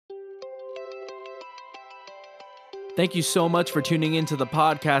Thank you so much for tuning in to the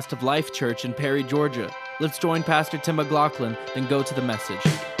podcast of Life Church in Perry, Georgia. Let's join Pastor Tim McLaughlin and go to the message.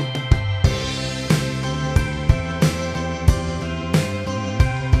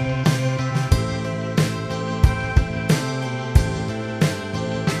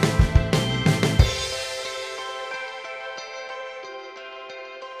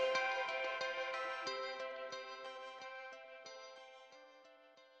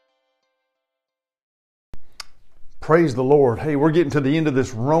 Praise the Lord. Hey, we're getting to the end of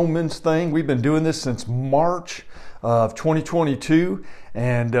this Romans thing. We've been doing this since March of 2022.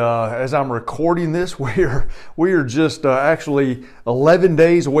 And as I'm recording this, we are just actually 11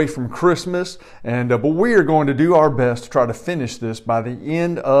 days away from Christmas. But we are going to do our best to try to finish this by the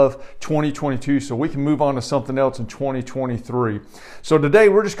end of 2022 so we can move on to something else in 2023. So today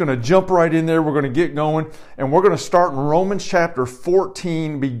we're just going to jump right in there. We're going to get going. And we're going to start in Romans chapter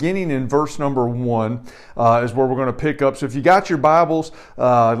 14, beginning in verse number 1 is where we're going to pick up. So if you got your Bibles,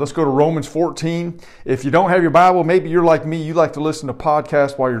 let's go to Romans 14. If you don't have your Bible, maybe you're like me. You like to listen to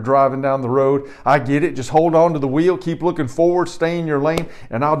podcasts while you're driving down the road. I get it. Just hold on to the wheel. Keep looking forward. Stay in your lane.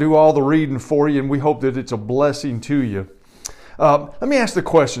 And I'll do all the reading for you. And we hope that it's a blessing to you. Let me ask the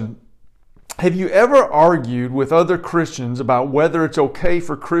question. Have you ever argued with other Christians about whether it's okay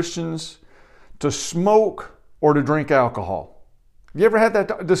for Christians to smoke or to drink alcohol? Have you ever had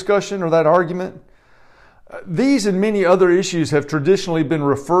that discussion or that argument? These and many other issues have traditionally been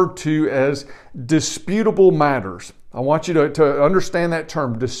referred to as disputable matters. I want you to understand that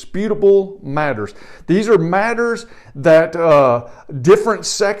term, disputable matters. These are matters that different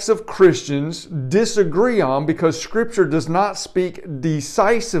sects of Christians disagree on because Scripture does not speak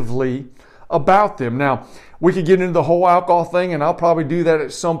decisively about them. Now, we could get into the whole alcohol thing, and I'll probably do that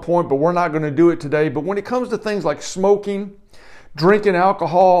at some point, but we're not going to do it today. But when it comes to things like smoking, drinking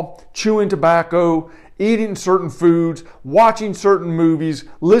alcohol, chewing tobacco, eating certain foods, watching certain movies,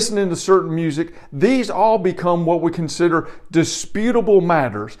 listening to certain music, these all become what we consider disputable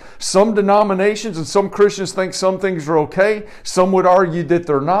matters. Some denominations and some Christians think some things are okay. Some would argue that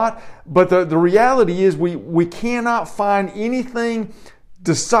they're not. But the reality is we cannot find anything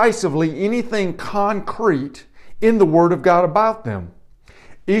decisively, anything concrete in the Word of God about them.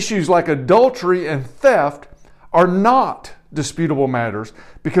 Issues like adultery and theft are not disputable matters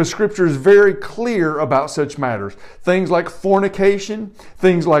because Scripture is very clear about such matters. Things like fornication,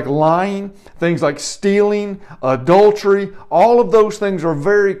 things like lying, things like stealing, adultery, all of those things are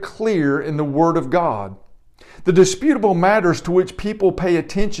very clear in the Word of God. The disputable matters to which people pay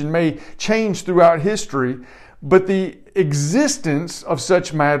attention may change throughout history, but the existence of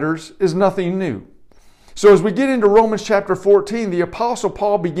such matters is nothing new. So as we get into Romans chapter 14, the Apostle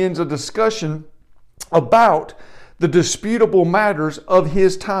Paul begins a discussion about the disputable matters of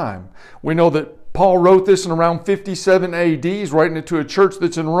his time. We know that Paul wrote this in around 57 AD. He's writing it to a church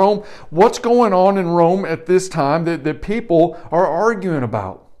that's in Rome. What's going on in Rome at this time that people are arguing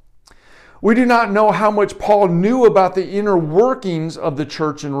about? We do not know how much Paul knew about the inner workings of the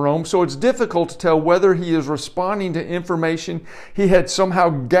church in Rome, so it's difficult to tell whether he is responding to information he had somehow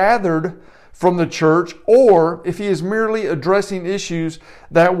gathered from the church, or if he is merely addressing issues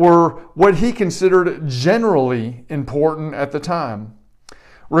that were what he considered generally important at the time.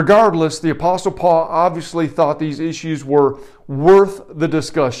 Regardless, the Apostle Paul obviously thought these issues were worth the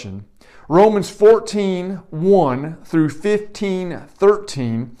discussion. Romans 14:1 through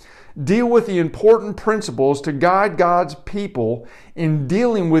 15:13 deal with the important principles to guide God's people in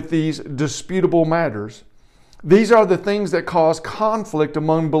dealing with these disputable matters. These are the things that cause conflict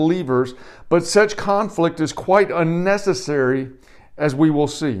among believers, but such conflict is quite unnecessary, as we will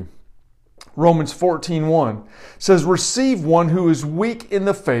see. Romans 14:1 says, "Receive one who is weak in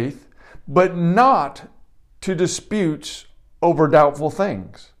the faith, but not to disputes over doubtful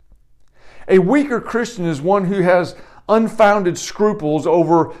things." A weaker Christian is one who has unfounded scruples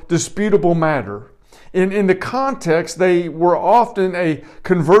over disputable matter. In the context, they were often a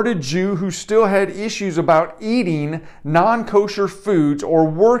converted Jew who still had issues about eating non-kosher foods or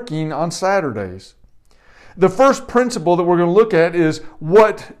working on Saturdays. The first principle that we're going to look at is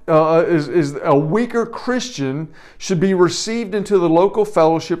what is a weaker Christian should be received into the local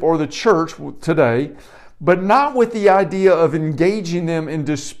fellowship or the church today, but not with the idea of engaging them in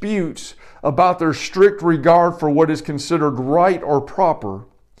disputes about their strict regard for what is considered right or proper.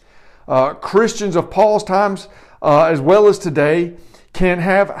 Christians of Paul's times, as well as today, can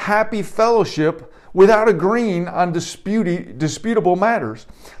have happy fellowship without agreeing on disputable matters.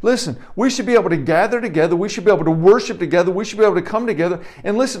 Listen, we should be able to gather together. We should be able to worship together. We should be able to come together.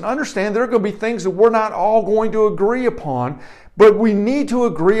 And listen, understand there are going to be things that we're not all going to agree upon. But we need to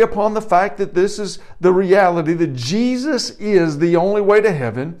agree upon the fact that this is the reality, that Jesus is the only way to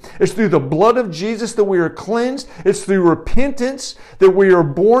heaven. It's through the blood of Jesus that we are cleansed. It's through repentance that we are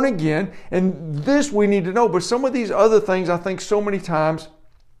born again. And this we need to know. But some of these other things, I think so many times,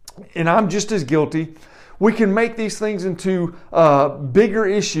 and I'm just as guilty, we can make these things into bigger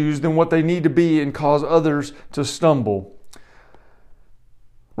issues than what they need to be and cause others to stumble.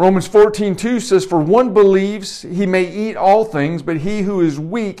 Romans 14:2 says, "For one believes he may eat all things, but he who is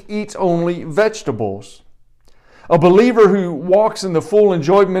weak eats only vegetables." A believer who walks in the full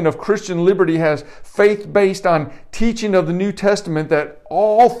enjoyment of Christian liberty has faith based on teaching of the New Testament that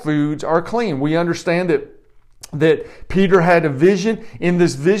all foods are clean. We understand that Peter had a vision. In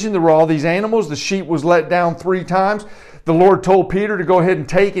this vision, there were all these animals. The sheep was let down 3 times. The Lord told Peter to go ahead and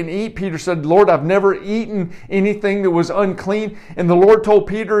take and eat. Peter said, "Lord, I've never eaten anything that was unclean." And the Lord told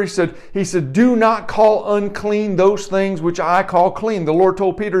Peter, he said, "Do not call unclean those things which I call clean." The Lord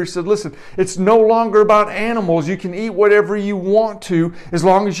told Peter, he said, "Listen, it's no longer about animals. You can eat whatever you want to as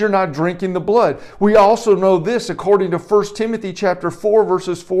long as you're not drinking the blood." We also know this according to 1 Timothy chapter 4,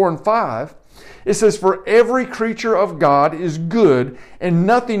 verses 4 and 5. It says, "For every creature of God is good, and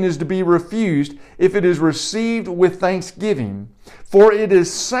nothing is to be refused if it is received with thanksgiving. For it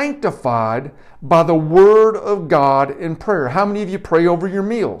is sanctified by the word of God in prayer." How many of you pray over your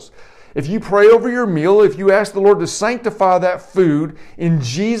meals? If you pray over your meal, if you ask the Lord to sanctify that food, in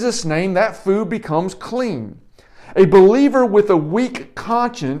Jesus' name, that food becomes clean. A believer with a weak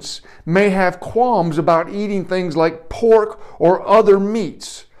conscience may have qualms about eating things like pork or other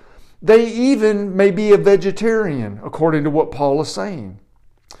meats. They even may be a vegetarian, according to what Paul is saying.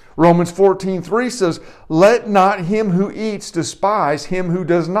 Romans 14:3 says, "Let not him who eats despise him who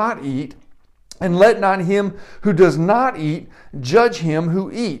does not eat, and let not him who does not eat judge him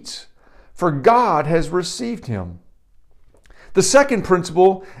who eats, for God has received him." The second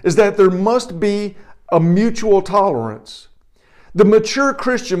principle is that there must be a mutual tolerance. The mature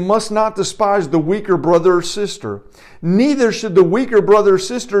Christian must not despise the weaker brother or sister. Neither should the weaker brother or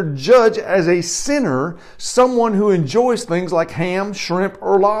sister judge as a sinner someone who enjoys things like ham, shrimp,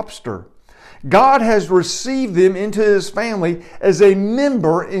 or lobster. God has received them into His family as a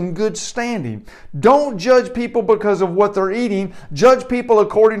member in good standing. Don't judge people because of what they're eating. Judge people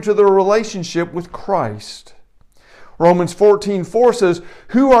according to their relationship with Christ. Romans 14:4 says,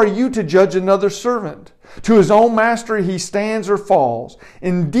 "Who are you to judge another servant? To his own master he stands or falls.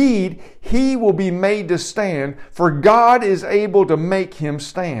 Indeed, he will be made to stand, for God is able to make him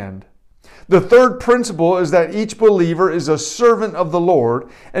stand." The third principle is that each believer is a servant of the Lord,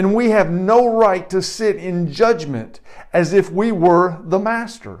 and we have no right to sit in judgment as if we were the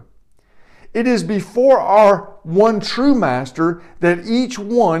master. It is before our one true master that each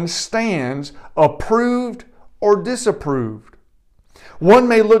one stands approved or disapproved. One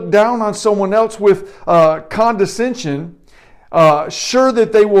may look down on someone else with condescension, sure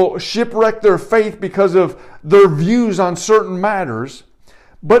that they will shipwreck their faith because of their views on certain matters.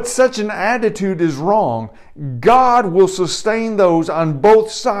 But such an attitude is wrong. God will sustain those on both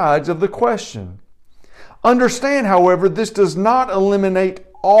sides of the question. Understand, however, this does not eliminate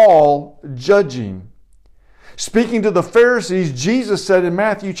all judging. Speaking to the Pharisees, Jesus said in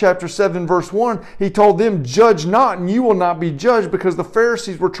Matthew chapter 7, verse 1, He told them, "Judge not, and you will not be judged," because the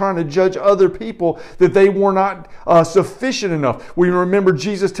Pharisees were trying to judge other people that they were not sufficient enough. We remember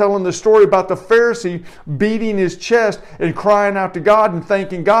Jesus telling the story about the Pharisee beating his chest and crying out to God and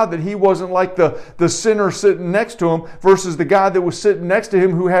thanking God that he wasn't like the sinner sitting next to him versus the guy that was sitting next to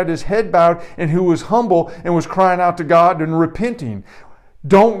him who had his head bowed and who was humble and was crying out to God and repenting.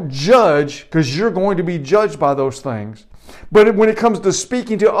 Don't judge, because you're going to be judged by those things. But when it comes to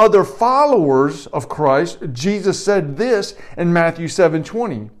speaking to other followers of Christ, Jesus said this in Matthew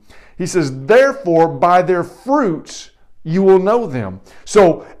 7:20. He says, "Therefore, by their fruits you will know them."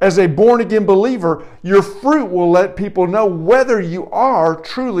 So, as a born-again believer, your fruit will let people know whether you are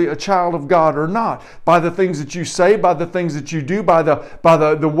truly a child of God or not. By the things that you say, by the things that you do, by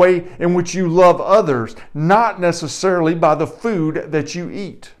the way in which you love others, not necessarily by the food that you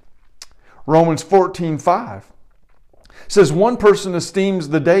eat. Romans 14:5 says, "One person esteems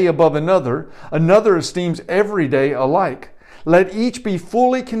the day above another, another esteems every day alike. Let each be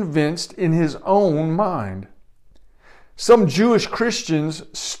fully convinced in his own mind." Some Jewish Christians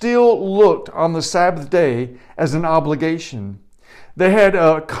still looked on the Sabbath day as an obligation. They had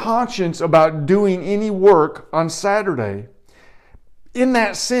a conscience about doing any work on Saturday. In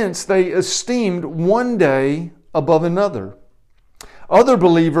that sense, they esteemed one day above another. Other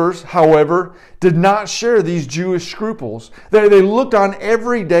believers, however, did not share these Jewish scruples. They looked on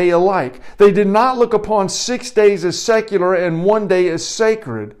every day alike. They did not look upon 6 days as secular and 1 day as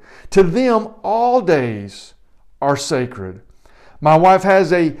sacred. To them, all days are sacred. My wife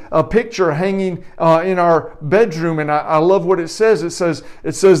has a picture hanging in our bedroom, and I love what it says. It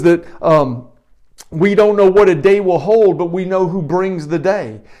says that we don't know what a day will hold, but we know who brings the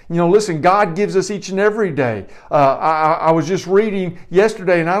day. You know, listen, God gives us each and every day. I was just reading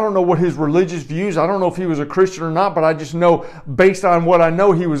yesterday, and I don't know what his religious views, I don't know if he was a Christian or not, but I just know, based on what I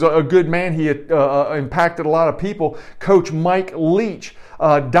know, he was a good man. He had impacted a lot of people. Coach Mike Leach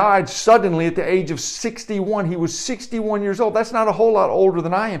died suddenly at the age of 61. He was 61 years old. That's not a whole lot older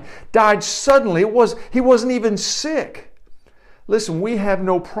than I am. Died suddenly. He wasn't even sick. Listen, we have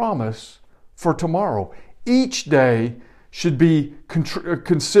no promise for tomorrow. Each day should be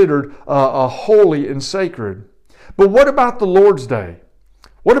considered holy and sacred. But what about the Lord's Day?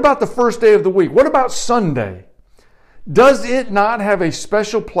 What about the first day of the week? What about Sunday? Does it not have a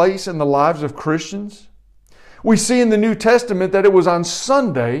special place in the lives of Christians? We see in the New Testament that it was on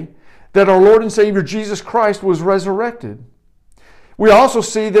Sunday that our Lord and Savior Jesus Christ was resurrected. We also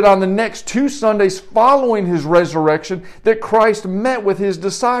see that on the next 2 Sundays following his resurrection that Christ met with his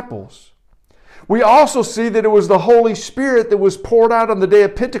disciples. We also see that it was the Holy Spirit that was poured out on the day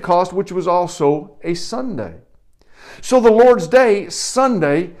of Pentecost, which was also a Sunday. So the Lord's Day,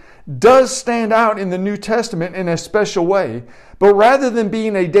 Sunday, does stand out in the New Testament in a special way, but rather than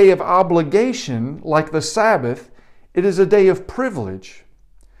being a day of obligation like the Sabbath, it is a day of privilege.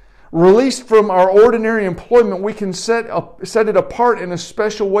 Released from our ordinary employment, we can set it apart in a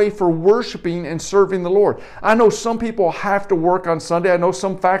special way for worshiping and serving the Lord. I know some people have to work on Sunday. I know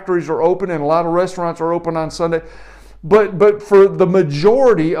some factories are open and a lot of restaurants are open on Sunday. But for the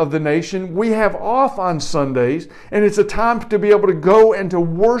majority of the nation, we have off on Sundays, and it's a time to be able to go and to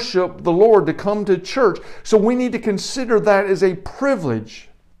worship the Lord, to come to church. So we need to consider that as a privilege.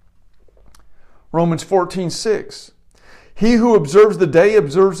 Romans 14:6. He who observes the day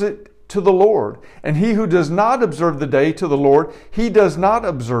observes it to the Lord, and he who does not observe the day to the Lord, he does not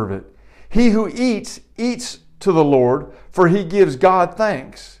observe it. He who eats, eats to the Lord, for he gives God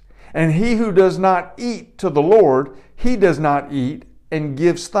thanks. And he who does not eat to the Lord, he does not eat and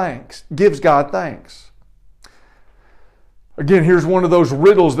gives God thanks. Again, here's one of those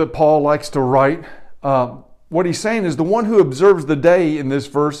riddles that Paul likes to write. What he's saying is the one who observes the day in this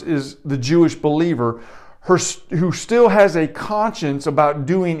verse is the Jewish believer who still has a conscience about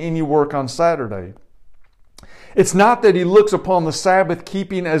doing any work on Saturday. It's not that he looks upon the Sabbath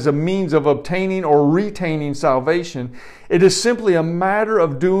keeping as a means of obtaining or retaining salvation. It is simply a matter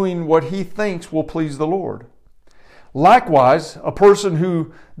of doing what he thinks will please the Lord. Likewise, a person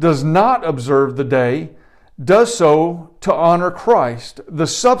who does not observe the day does so to honor Christ, the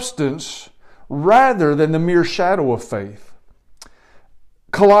substance, rather than the mere shadow of faith.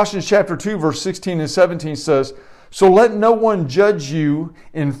 Colossians chapter 2, verse 16 and 17 says, "So let no one judge you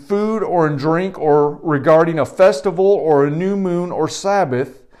in food or in drink or regarding a festival or a new moon or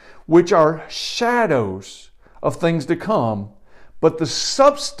Sabbath, which are shadows of things to come, but the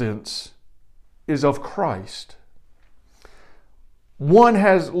substance is of Christ." One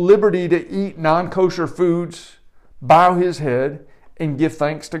has liberty to eat non-kosher foods, bow his head, and give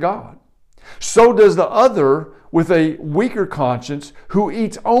thanks to God. So does the other with a weaker conscience who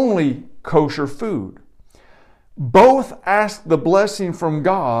eats only kosher food. Both ask the blessing from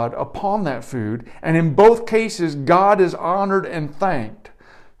God upon that food, and in both cases, God is honored and thanked.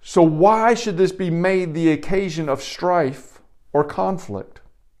 So why should this be made the occasion of strife or conflict?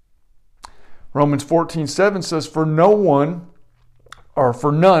 Romans 14:7 says, For none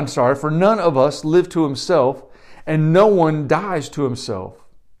of us live to himself, and no one dies to himself.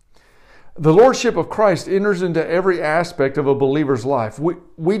 The Lordship of Christ enters into every aspect of a believer's life.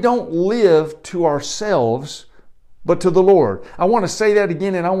 We don't live to ourselves, but to the Lord. I want to say that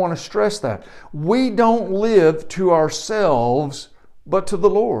again, and I want to stress that. We don't live to ourselves, but to the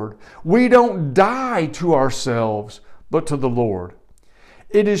Lord. We don't die to ourselves, but to the Lord.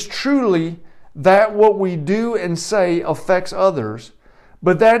 It is truly that what we do and say affects others,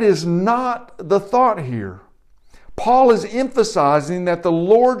 but that is not the thought here. Paul is emphasizing that the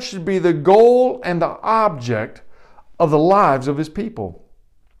Lord should be the goal and the object of the lives of his people.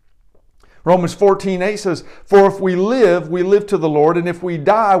 Romans 14:8 says, For if we live to the Lord, and if we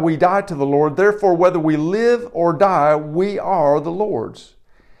die to the Lord. Therefore, whether we live or die, we are the Lord's.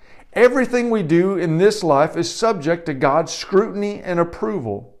 Everything we do in this life is subject to God's scrutiny and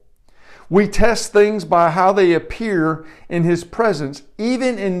approval. We test things by how they appear in His presence.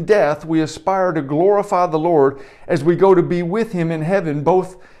 Even in death, we aspire to glorify the Lord as we go to be with Him in heaven.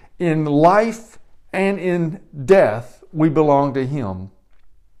 Both in life and in death, we belong to Him.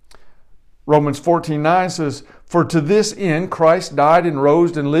 Romans 14:9 says, "For to this end Christ died and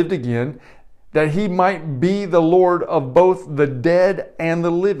rose and lived again, that He might be the Lord of both the dead and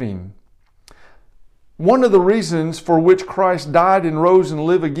the living." One of the reasons for which Christ died and rose and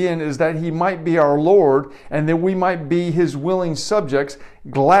lived again is that He might be our Lord and that we might be His willing subjects,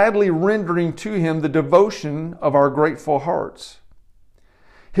 gladly rendering to Him the devotion of our grateful hearts.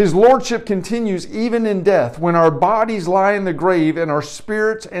 His Lordship continues even in death, when our bodies lie in the grave and our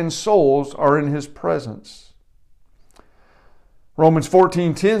spirits and souls are in His presence. Romans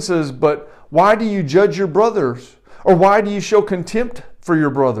 14:10 says, "But why do you judge your brothers? Or why do you show contempt for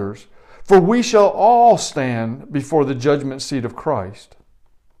your brothers? For we shall all stand before the judgment seat of Christ."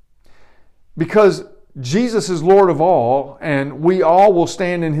 Because Jesus is Lord of all, and we all will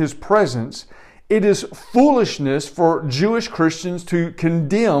stand in His presence, it is foolishness for Jewish Christians to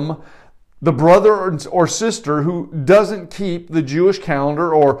condemn the brother or sister who doesn't keep the Jewish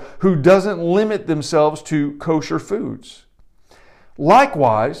calendar or who doesn't limit themselves to kosher foods.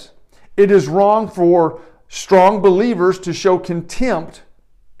 Likewise, it is wrong for strong believers to show contempt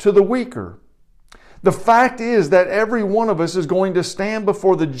to the weaker. The fact is that every one of us is going to stand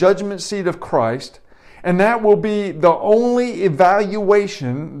before the judgment seat of Christ, and that will be the only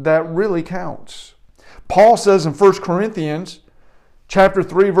evaluation that really counts. Paul says in 1 Corinthians chapter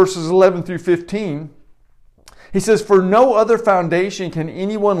 3, verses 11 through 15, he says, "For no other foundation can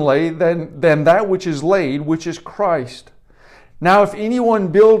anyone lay than that which is laid, which is Christ. Now if anyone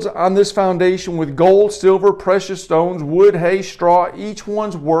builds on this foundation with gold, silver, precious stones, wood, hay, straw, each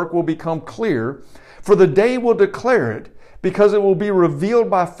one's work will become clear, for the day will declare it, because it will be revealed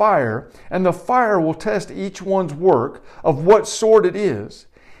by fire, and the fire will test each one's work of what sort it is.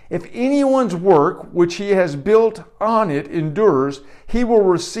 If anyone's work which he has built on it endures, he will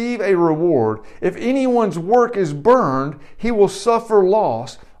receive a reward. If anyone's work is burned, he will suffer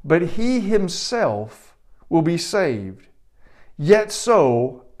loss, but he himself will be saved, yet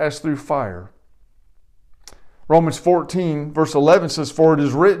so as through fire." Romans 14, verse 11 says, "For it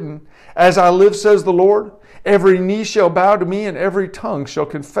is written, As I live, says the Lord, every knee shall bow to me and every tongue shall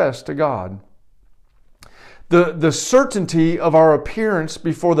confess to God." The certainty of our appearance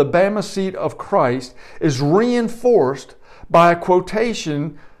before the Bema seat of Christ is reinforced by a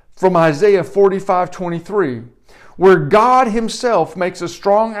quotation from Isaiah 45:23, where God Himself makes a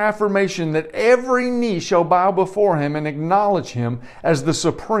strong affirmation that every knee shall bow before Him and acknowledge Him as the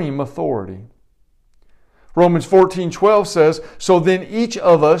supreme authority. Romans 14:12 says, "So then each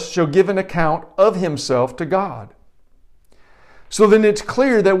of us shall give an account of himself to God." So then it's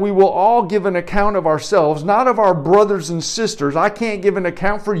clear that we will all give an account of ourselves, not of our brothers and sisters. I can't give an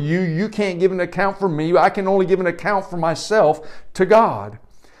account for you. You can't give an account for me. I can only give an account for myself to God.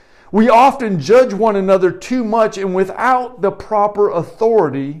 We often judge one another too much and without the proper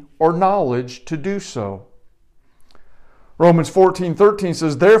authority or knowledge to do so. Romans 14:13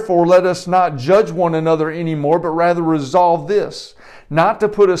 says, "Therefore let us not judge one another anymore, but rather resolve this, not to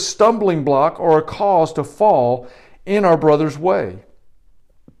put a stumbling block or a cause to fall in our brother's way."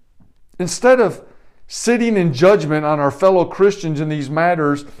 Instead of sitting in judgment on our fellow Christians in these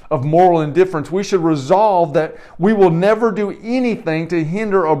matters of moral indifference, we should resolve that we will never do anything to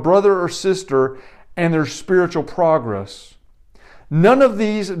hinder a brother or sister and their spiritual progress. None of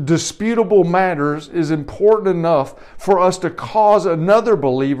these disputable matters is important enough for us to cause another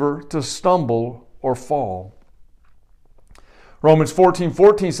believer to stumble or fall. Romans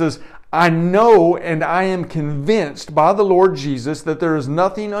 14:14 says, "I know and I am convinced by the Lord Jesus that there is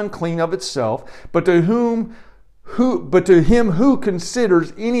nothing unclean of itself, but to him who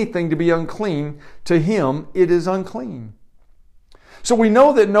considers anything to be unclean, to him it is unclean." So we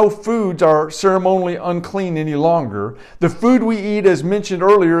know that no foods are ceremonially unclean any longer. The food we eat, as mentioned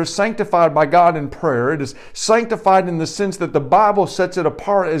earlier, is sanctified by God in prayer. It is sanctified in the sense that the Bible sets it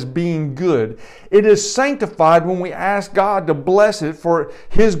apart as being good. It is sanctified when we ask God to bless it for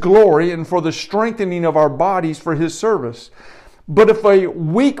His glory and for the strengthening of our bodies for His service. But if a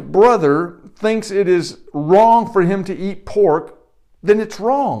weak brother thinks it is wrong for him to eat pork, then it's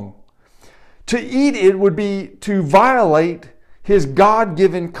wrong. To eat it would be to violate his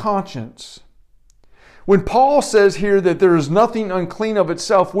God-given conscience. When Paul says here that there is nothing unclean of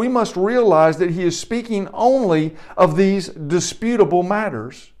itself, we must realize that he is speaking only of these disputable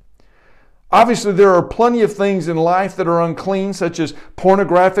matters. Obviously, there are plenty of things in life that are unclean, such as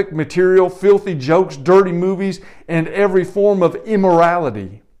pornographic material, filthy jokes, dirty movies, and every form of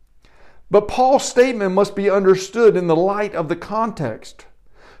immorality. But Paul's statement must be understood in the light of the context.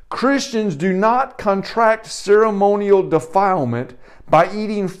 Christians do not contract ceremonial defilement by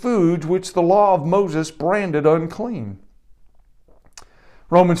eating foods which the law of Moses branded unclean.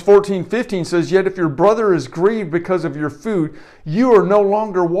 Romans 14:15 says, "Yet if your brother is grieved because of your food, you are no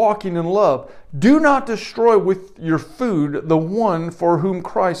longer walking in love. Do not destroy with your food the one for whom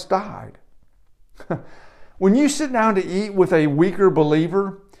Christ died." When you sit down to eat with a weaker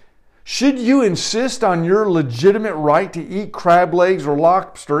believer, should you insist on your legitimate right to eat crab legs or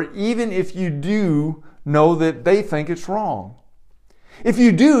lobster even if you do know that they think it's wrong? If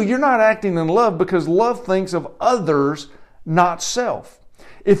you do, you're not acting in love, because love thinks of others, not self.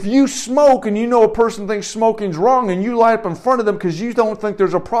 If you smoke and you know a person thinks smoking's wrong and you light up in front of them because you don't think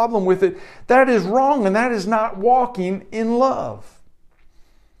there's a problem with it, that is wrong, and that is not walking in love.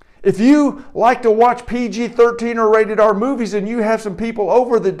 If you like to watch PG-13 or rated R movies and you have some people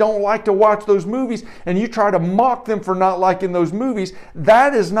over that don't like to watch those movies and you try to mock them for not liking those movies,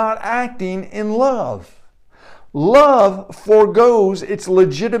 that is not acting in love. Love forgoes its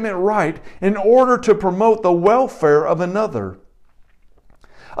legitimate right in order to promote the welfare of another.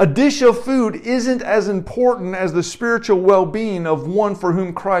 A dish of food isn't as important as the spiritual well-being of one for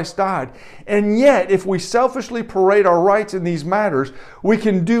whom Christ died. And yet, if we selfishly parade our rights in these matters, we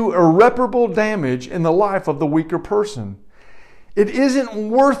can do irreparable damage in the life of the weaker person. It isn't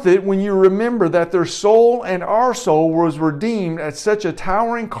worth it when you remember that their soul and our soul was redeemed at such a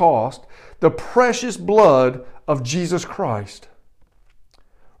towering cost, the precious blood of Jesus Christ.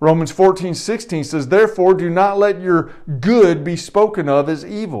 Romans 14:16 says, "Therefore do not let your good be spoken of as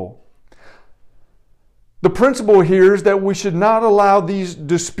evil." The principle here is that we should not allow these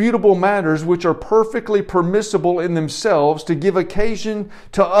disputable matters, which are perfectly permissible in themselves, to give occasion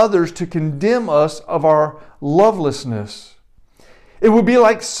to others to condemn us of our lovelessness. It would be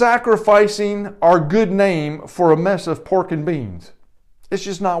like sacrificing our good name for a mess of pork and beans. It's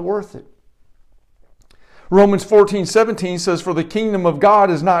just not worth it. Romans 14:17 says, "For the kingdom of God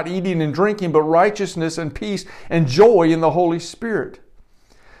is not eating and drinking, but righteousness and peace and joy in the Holy Spirit."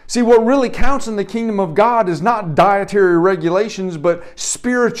 See, what really counts in the kingdom of God is not dietary regulations, but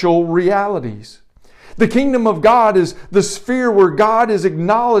spiritual realities. The kingdom of God is the sphere where God is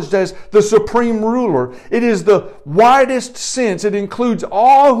acknowledged as the supreme ruler. It is the widest sense. It includes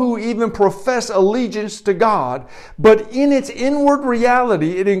all who even profess allegiance to God. But in its inward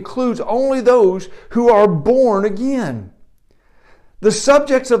reality, it includes only those who are born again. The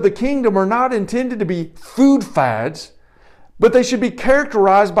subjects of the kingdom are not intended to be food fads, but they should be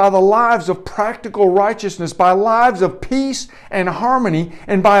characterized by the lives of practical righteousness, by lives of peace and harmony,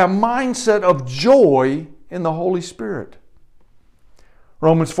 and by a mindset of joy in the Holy Spirit.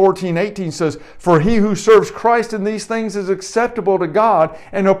 Romans 14:18 says, "For he who serves Christ in these things is acceptable to God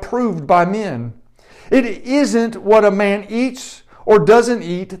and approved by men." It isn't what a man eats or doesn't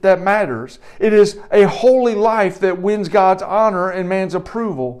eat that matters. It is a holy life that wins God's honor and man's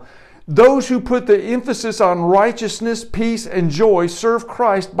approval. Those who put the emphasis on righteousness, peace, and joy serve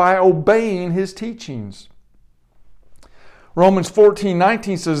Christ by obeying His teachings. Romans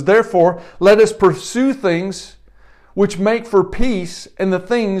 14:19 says, "Therefore, let us pursue things which make for peace and the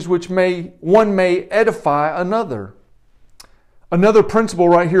things which one may edify another." Another principle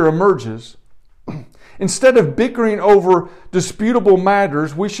right here emerges. Instead of bickering over disputable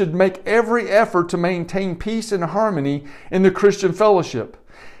matters, we should make every effort to maintain peace and harmony in the Christian fellowship.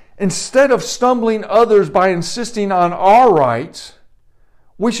 Instead of stumbling others by insisting on our rights,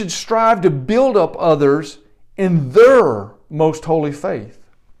 we should strive to build up others in their most holy faith.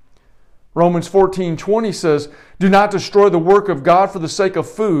 Romans 14:20 says, "Do not destroy the work of God for the sake of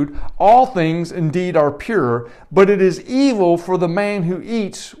food. All things indeed are pure, but it is evil for the man who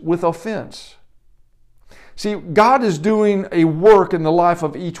eats with offense." See, God is doing a work in the life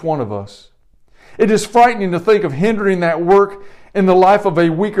of each one of us. It is frightening to think of hindering that work in the life of a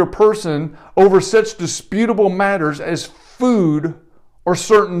weaker person over such disputable matters as food or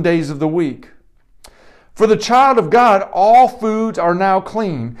certain days of the week. For the child of God, all foods are now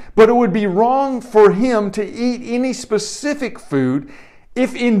clean, but it would be wrong for him to eat any specific food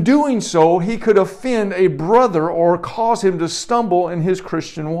if in doing so he could offend a brother or cause him to stumble in his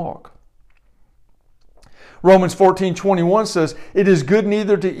Christian walk. Romans 14:21 says, "It is good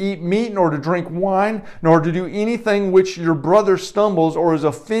neither to eat meat nor to drink wine, nor to do anything which your brother stumbles or is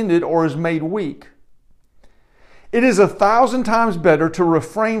offended or is made weak." It is 1,000 times better to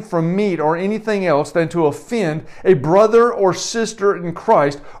refrain from meat or anything else than to offend a brother or sister in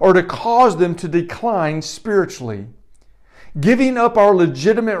Christ or to cause them to decline spiritually. Giving up our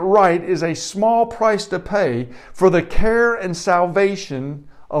legitimate right is a small price to pay for the care and salvation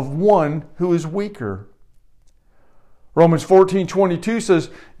of one who is weaker. Romans 14:22 says,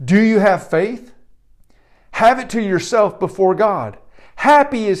 "Do you have faith? Have it to yourself before God.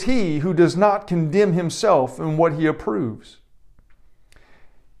 Happy is he who does not condemn himself in what he approves."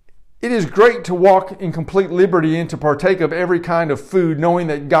 It is great to walk in complete liberty and to partake of every kind of food, knowing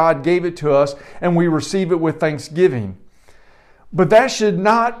that God gave it to us and we receive it with thanksgiving. But that should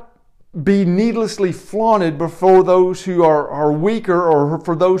not be needlessly flaunted before those who are weaker or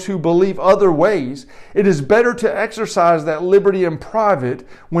for those who believe other ways. It is better to exercise that liberty in private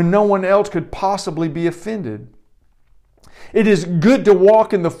when no one else could possibly be offended. It is good to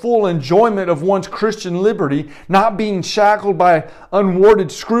walk in the full enjoyment of one's Christian liberty, not being shackled by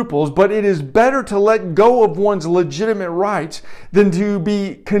unwarranted scruples, but it is better to let go of one's legitimate rights than to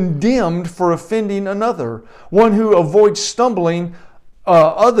be condemned for offending another. One who avoids stumbling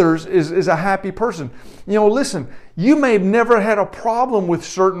others is a happy person. Listen, you may have never had a problem with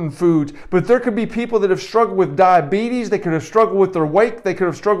certain foods, but there could be people that have struggled with diabetes, they could have struggled with their weight, they could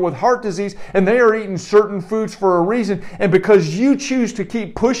have struggled with heart disease, and they are eating certain foods for a reason. And because you choose to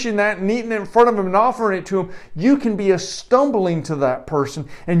keep pushing that and eating it in front of them and offering it to them, you can be a stumbling to that person,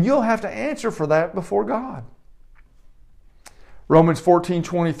 and you'll have to answer for that before God. Romans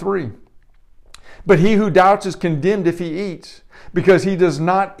 14:23. "But he who doubts is condemned if he eats, because he does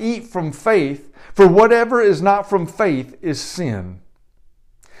not eat from faith, for whatever is not from faith is sin."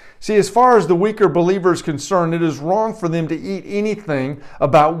 See, as far as the weaker believer is concerned, it is wrong for them to eat anything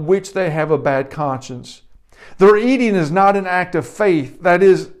about which they have a bad conscience. Their eating is not an act of faith. That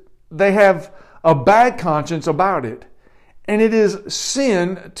is, they have a bad conscience about it. And it is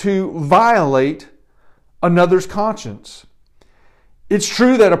sin to violate another's conscience. It's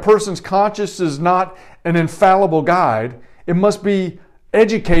true that a person's conscience is not an infallible guide. It must be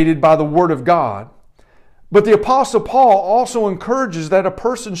educated by the Word of God. But the Apostle Paul also encourages that a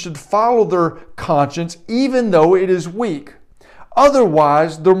person should follow their conscience even though it is weak.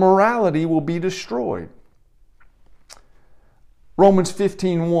 Otherwise, their morality will be destroyed. Romans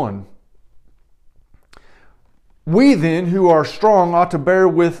 15:1. "We then who are strong ought to bear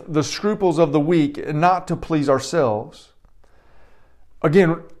with the scruples of the weak and not to please ourselves."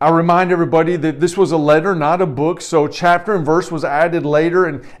 Again, I remind everybody that this was a letter, not a book, so chapter and verse was added later,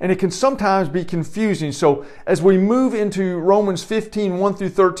 and it can sometimes be confusing. So as we move into Romans 15, 1 through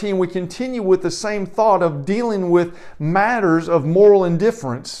 13, we continue with the same thought of dealing with matters of moral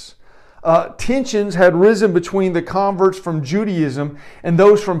indifference. Tensions had risen between the converts from Judaism and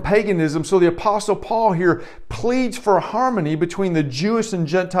those from paganism, so the Apostle Paul here pleads for harmony between the Jewish and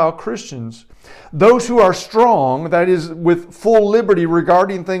Gentile Christians. Those who are strong, that is, with full liberty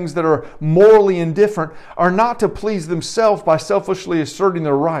regarding things that are morally indifferent, are not to please themselves by selfishly asserting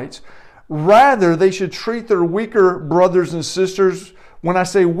their rights. Rather, they should treat their weaker brothers and sisters, when I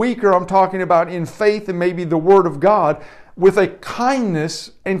say weaker, I'm talking about in faith and maybe the Word of God, with a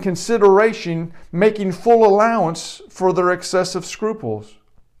kindness and consideration, making full allowance for their excessive scruples.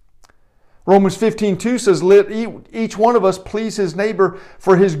 Romans 15:2 says, "Let each one of us please his neighbor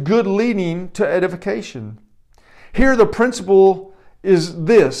for his good leading to edification." Here the principle is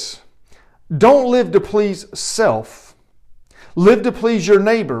this: don't live to please self. Live to please your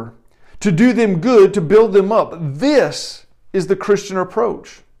neighbor, to do them good, to build them up. This is the Christian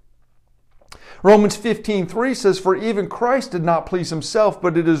approach. Romans 15:3 says, "For even Christ did not please himself,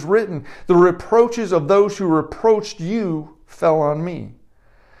 but it is written, the reproaches of those who reproached you fell on me."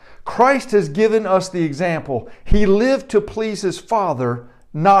 Christ has given us the example. He lived to please his Father,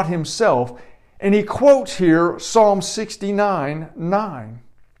 not himself. And he quotes here Psalm 69:9.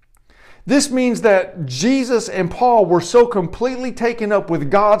 This means that Jesus and Paul were so completely taken up with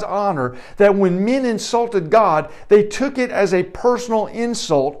God's honor that when men insulted God, they took it as a personal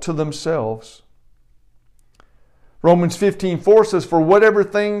insult to themselves. Romans 15:4 says, "For whatever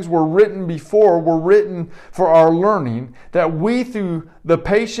things were written before were written for our learning, that we through the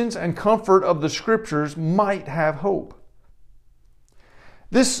patience and comfort of the Scriptures might have hope."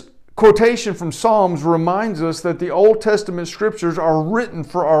 This quotation from Psalms reminds us that the Old Testament Scriptures are written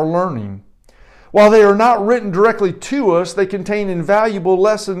for our learning. While they are not written directly to us, they contain invaluable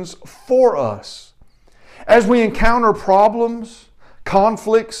lessons for us. As we encounter problems,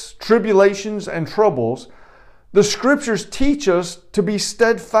 conflicts, tribulations, and troubles, the Scriptures teach us to be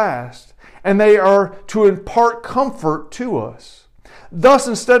steadfast, and they are to impart comfort to us. Thus,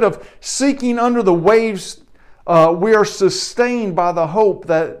 instead of seeking under the waves, we are sustained by the hope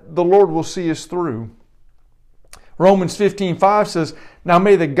that the Lord will see us through. Romans 15:5 says, "Now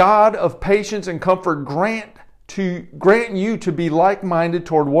may the God of patience and comfort grant you to be like-minded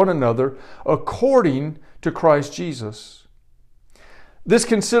toward one another, according to Christ Jesus." This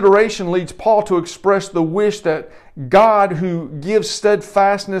consideration leads Paul to express the wish that God, who gives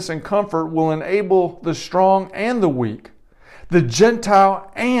steadfastness and comfort, will enable the strong and the weak, the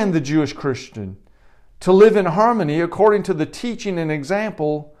Gentile and the Jewish Christian, to live in harmony according to the teaching and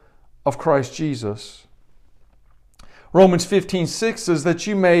example of Christ Jesus. Romans 15:6 says that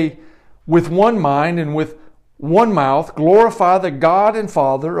you may, with one mind and with one mouth, glorify the God and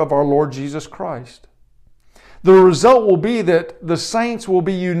Father of our Lord Jesus Christ. The result will be that the saints will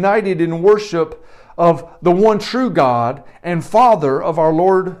be united in worship of the one true God and Father of our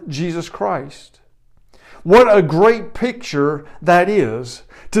Lord Jesus Christ. What a great picture that is,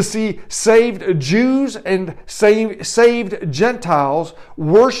 to see saved Jews and saved Gentiles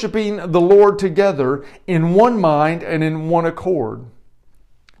worshiping the Lord together in one mind and in one accord.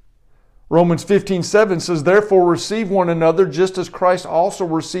 Romans 15:7 says, "Therefore receive one another just as Christ also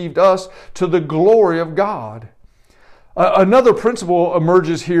received us to the glory of God." Another principle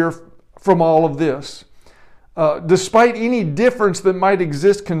emerges here from all of this. Despite any difference that might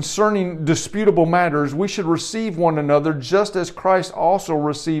exist concerning disputable matters, we should receive one another just as Christ also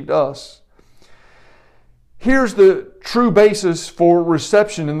received us. Here's the true basis for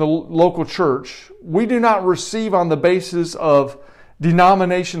reception in the local church. We do not receive on the basis of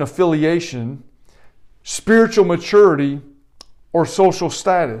denomination affiliation, spiritual maturity, or social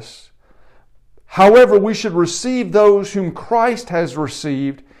status. However, we should receive those whom Christ has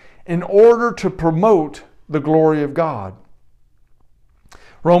received in order to promote the glory of God.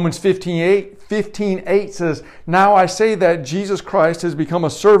 Romans 15:8 says, "Now I say that Jesus Christ has become a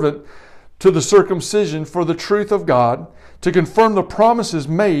servant to the circumcision for the truth of God, to confirm the promises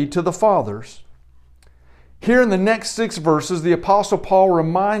made to the fathers." Here in the next 6 verses, the Apostle Paul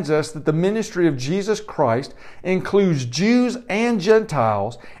reminds us that the ministry of Jesus Christ includes Jews and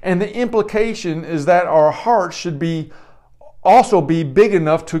Gentiles, and the implication is that our hearts should also be big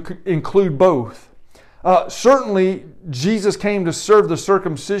enough to include both. Certainly, Jesus came to serve the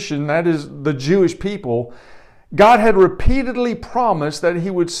circumcision, that is, the Jewish people. God had repeatedly promised that He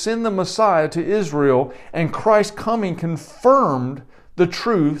would send the Messiah to Israel, and Christ's coming confirmed the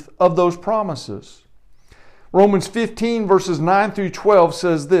truth of those promises. Romans 15 verses 9 through 12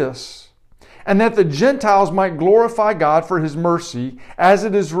 says this, "And that the Gentiles might glorify God for His mercy, as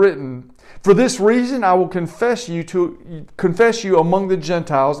it is written, For this reason I will confess you among the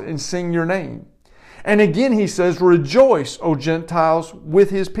Gentiles and sing your name." And again he says, "Rejoice, O Gentiles, with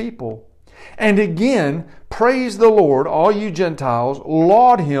His people." And again, "Praise the Lord, all you Gentiles,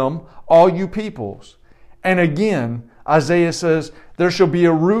 laud Him, all you peoples." And again, Isaiah says, "There shall be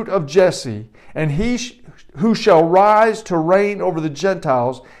a root of Jesse, and who shall rise to reign over the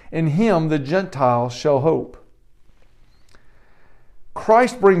Gentiles, in Him the Gentiles shall hope."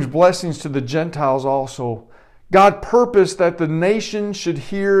 Christ brings blessings to the Gentiles also. God purposed that the nation should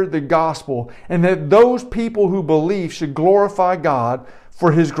hear the gospel, and that those people who believe should glorify God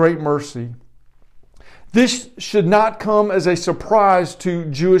for His great mercy. This should not come as a surprise to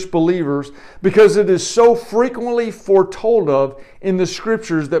Jewish believers, because it is so frequently foretold of in the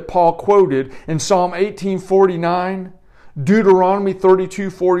scriptures that Paul quoted in Psalm 18:49, Deuteronomy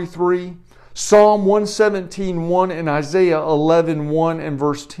 32:43, Psalm 117:1, and Isaiah 11:1 and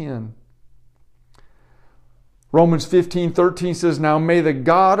verse 10. Romans 15:13 says, "Now may the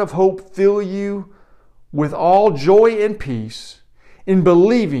God of hope fill you with all joy and peace in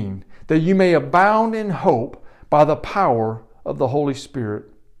believing, that you may abound in hope by the power of the Holy Spirit."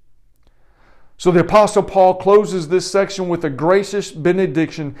 So the Apostle Paul closes this section with a gracious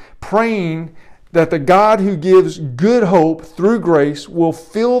benediction, praying that the God who gives good hope through grace will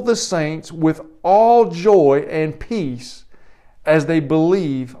fill the saints with all joy and peace as they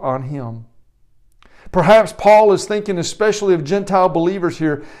believe on Him. Perhaps Paul is thinking especially of Gentile believers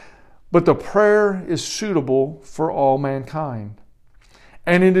here, but the prayer is suitable for all mankind.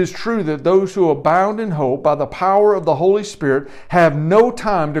 And it is true that those who abound in hope by the power of the Holy Spirit have no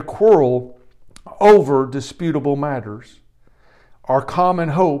time to quarrel over disputable matters. Our common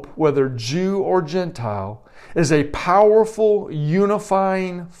hope, whether Jew or Gentile, is a powerful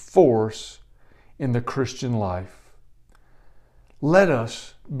unifying force in the Christian life. Let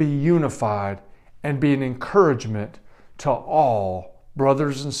us be unified and be an encouragement to all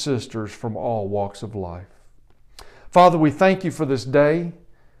brothers and sisters from all walks of life. Father, we thank You for this day.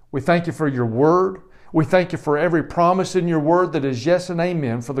 We thank You for Your Word. We thank You for every promise in Your Word that is yes and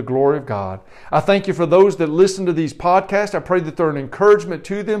amen for the glory of God. I thank You for those that listen to these podcasts. I pray that they're an encouragement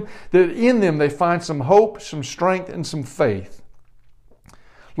to them, that in them they find some hope, some strength, and some faith.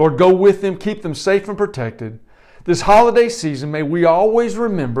 Lord, go with them, keep them safe and protected. This holiday season, may we always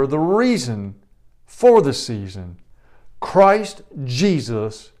remember the reason for the season: Christ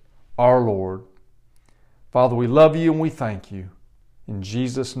Jesus our Lord. Father, we love you and we thank you. In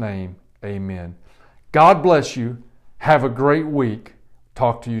Jesus' name, amen. God bless you. Have a great week.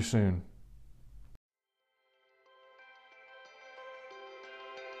 Talk to you soon.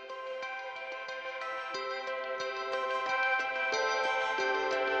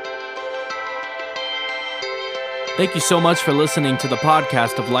 Thank you so much for listening to the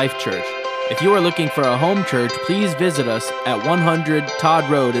podcast of Life Church. If you are looking for a home church, please visit us at 100 Todd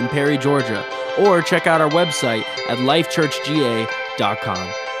Road in Perry, Georgia, or check out our website at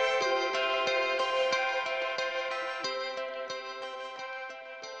lifechurchga.com.